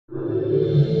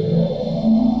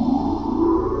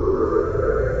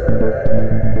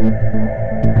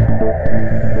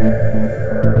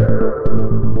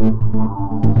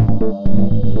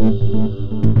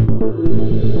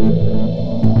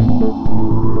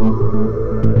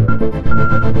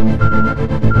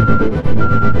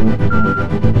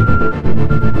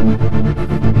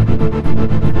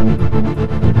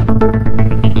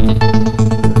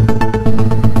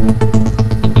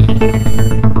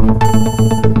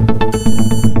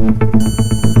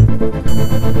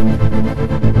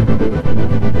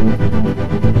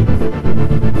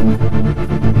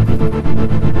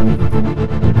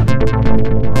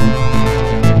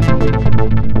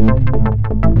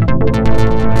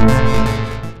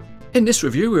In this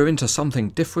review we're into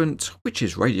something different, which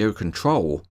is radio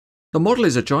control. The model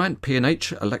is a giant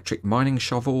P&H electric mining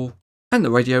shovel, and the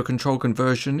radio control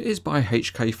conversion is by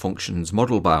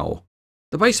HK-Funktionsmodellbau.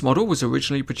 The base model was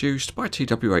originally produced by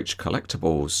TWH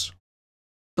Collectibles.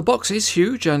 The box is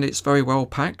huge and it's very well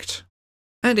packed,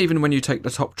 and even when you take the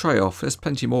top tray off there's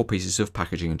plenty more pieces of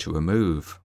packaging to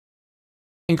remove.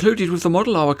 Included with the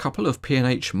model are a couple of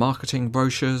P&H marketing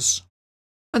brochures,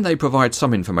 and they provide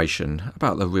some information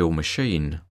about the real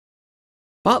machine.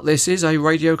 But this is a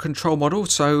radio control model,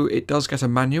 so it does get a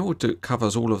manual that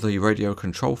covers all of the radio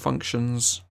control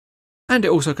functions, and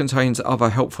it also contains other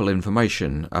helpful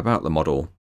information about the model.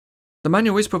 The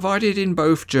manual is provided in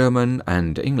both German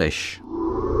and English.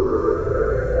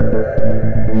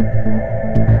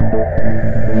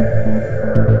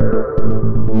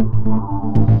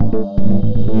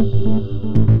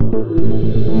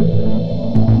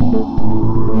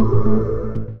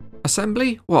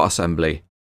 Assembly? What assembly?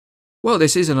 Well,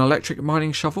 this is an electric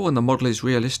mining shovel and the model is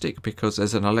realistic because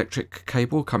there's an electric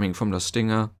cable coming from the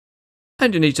stinger,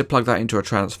 and you need to plug that into a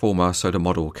transformer so the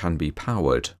model can be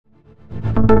powered.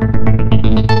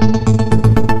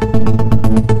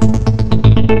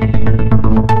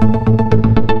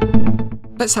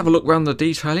 Let's have a look around the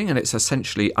detailing, and it's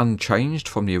essentially unchanged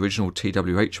from the original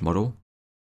TWH model.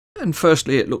 And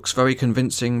firstly, it looks very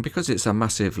convincing because it's a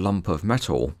massive lump of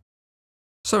metal.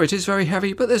 So it is very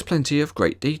heavy, but there's plenty of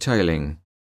great detailing.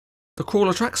 The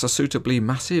crawler tracks are suitably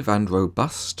massive and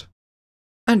robust.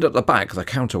 And at the back the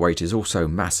counterweight is also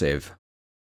massive.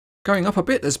 Going up a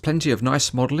bit there's plenty of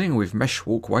nice modelling with mesh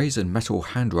walkways and metal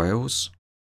handrails.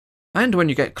 And when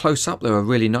you get close up there are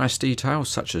really nice details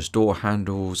such as door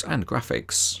handles and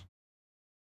graphics.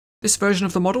 This version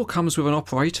of the model comes with an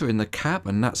operator in the cab,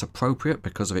 and that's appropriate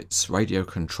because of its radio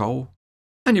control.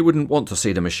 And you wouldn't want to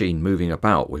see the machine moving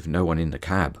about with no one in the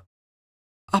cab.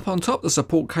 Up on top the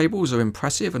support cables are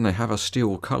impressive and they have a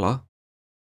steel colour.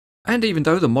 And even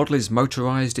though the model is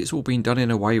motorised, it's all been done in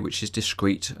a way which is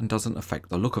discreet and doesn't affect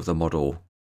the look of the model.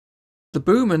 The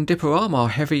boom and dipper arm are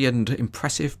heavy and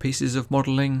impressive pieces of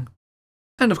modelling.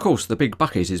 And of course the big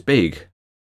bucket is big.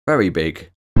 Very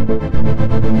big.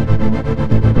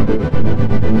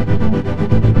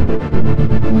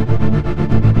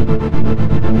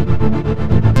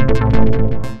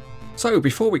 So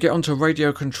before we get onto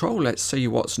radio control, let's see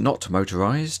what's not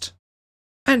motorised.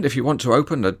 And if you want to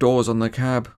open the doors on the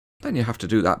cab, then you have to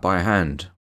do that by hand.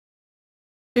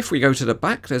 If we go to the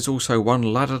back, there's also one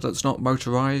ladder that's not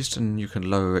motorised, and you can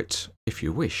lower it if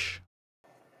you wish.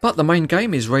 But the main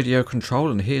game is radio control,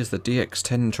 and here's the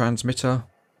DX10 transmitter.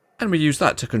 And we use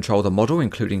that to control the model,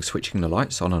 including switching the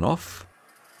lights on and off.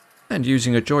 And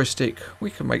using a joystick, we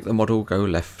can make the model go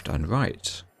left and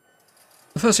right.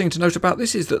 The first thing to note about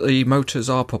this is that the motors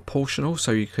are proportional,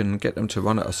 so you can get them to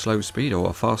run at a slow speed or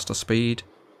a faster speed,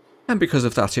 and because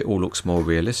of that it all looks more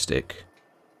realistic.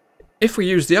 If we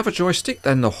use the other joystick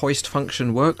then the hoist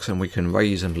function works and we can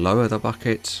raise and lower the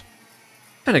bucket,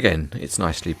 and again it's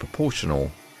nicely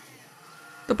proportional.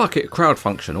 The bucket crowd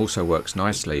function also works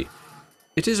nicely.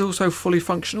 It is also fully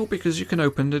functional because you can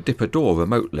open the dipper door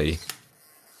remotely.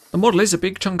 The model is a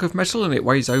big chunk of metal and it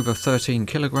weighs over 13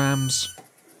 kilograms.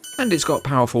 And it's got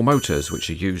powerful motors which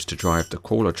are used to drive the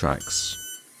crawler tracks.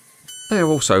 They are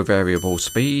also variable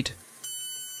speed,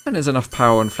 and there's enough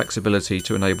power and flexibility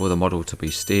to enable the model to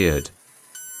be steered.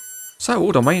 So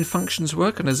all the main functions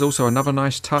work, and there's also another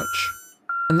nice touch,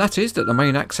 and that is that the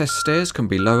main access stairs can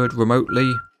be lowered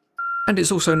remotely, and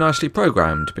it's also nicely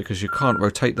programmed because you can't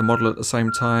rotate the model at the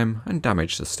same time and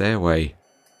damage the stairway.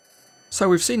 So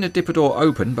we've seen the dipper door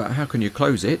open, but how can you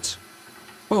close it?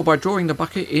 Well, by drawing the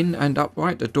bucket in and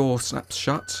upright, the door snaps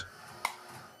shut,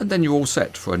 and then you're all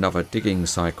set for another digging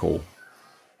cycle.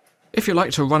 If you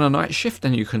like to run a night shift,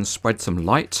 then you can spread some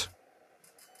light,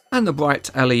 and the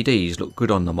bright LEDs look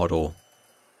good on the model.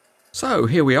 So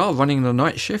here we are running the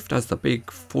night shift as the big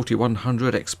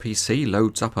 4100XPC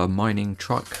loads up a mining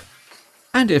truck.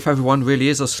 And if everyone really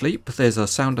is asleep, there's a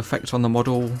sound effect on the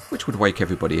model which would wake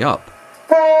everybody up.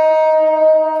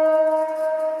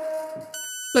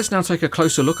 Let's now take a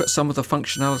closer look at some of the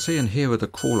functionality, and here are the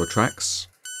crawler tracks.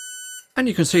 And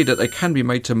you can see that they can be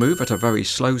made to move at a very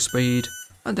slow speed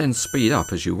and then speed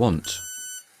up as you want.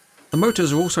 The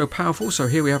motors are also powerful, so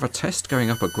here we have a test going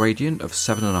up a gradient of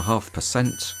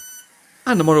 7.5%.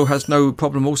 And the model has no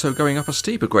problem also going up a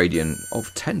steeper gradient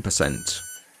of 10%.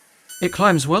 It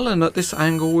climbs well, and at this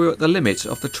angle we're at the limit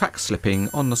of the track slipping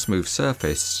on the smooth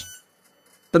surface.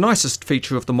 The nicest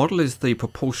feature of the model is the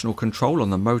proportional control on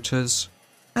the motors,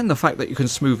 and the fact that you can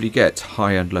smoothly get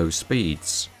high and low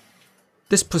speeds.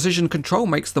 This precision control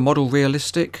makes the model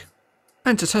realistic,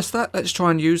 And to test that, let's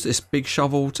try and use this big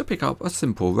shovel to pick up a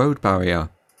simple road barrier.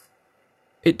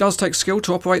 It does take skill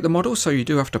to operate the model, so you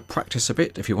do have to practice a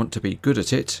bit if you want to be good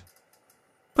at it.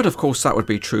 But of course that would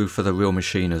be true for the real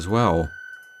machine as well.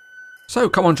 So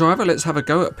come on driver, let's have a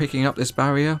go at picking up this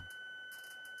barrier.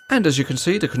 And as you can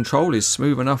see, the control is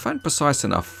smooth enough and precise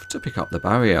enough to pick up the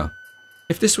barrier.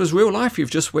 If this was real life,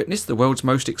 you've just witnessed the world's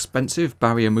most expensive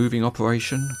barrier moving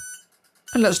operation.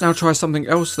 And let's now try something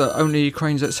else that only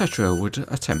cranes etc. would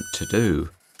attempt to do.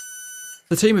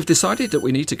 The team have decided that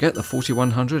we need to get the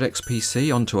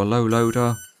 4100XPC onto a low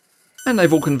loader, and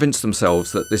they've all convinced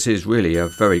themselves that this is really a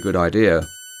very good idea.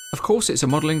 Of course it's a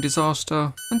modelling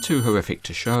disaster, and too horrific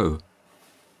to show.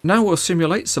 Now we'll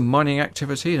simulate some mining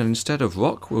activity, and instead of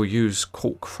rock we'll use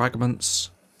cork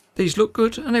fragments. These look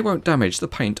good and they won't damage the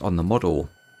paint on the model.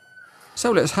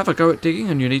 So let's have a go at digging,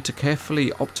 and you need to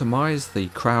carefully optimise the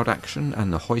crowd action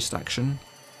and the hoist action.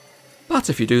 But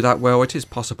if you do that well, it is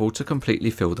possible to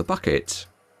completely fill the bucket.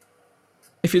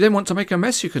 If you then want to make a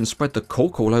mess, you can spread the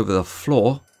cork all over the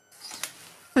floor.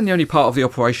 And the only part of the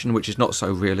operation which is not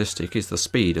so realistic is the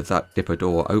speed of that dipper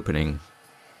door opening.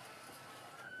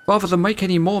 Rather than make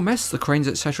any more mess, the cranes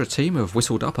etc. team have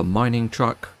whistled up a mining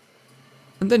truck.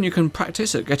 And then you can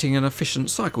practice at getting an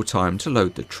efficient cycle time to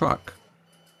load the truck.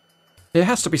 It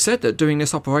has to be said that doing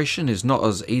this operation is not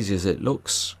as easy as it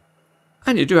looks.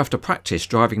 And you do have to practice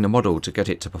driving the model to get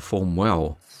it to perform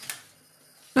well.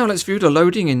 Now let's view the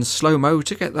loading in slow-mo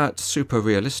to get that super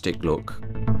realistic look.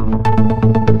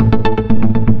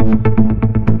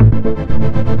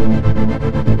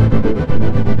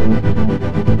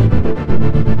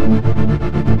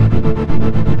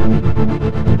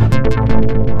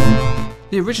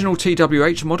 The original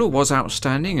TWH model was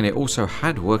outstanding, and it also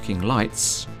had working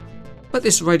lights. But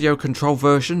this radio control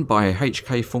version by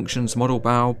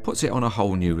HK-Funktionsmodellbau puts it on a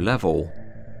whole new level.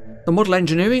 The model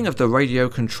engineering of the radio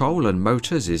control and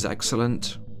motors is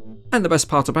excellent, and the best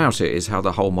part about it is how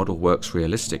the whole model works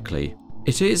realistically.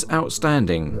 It is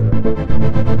outstanding.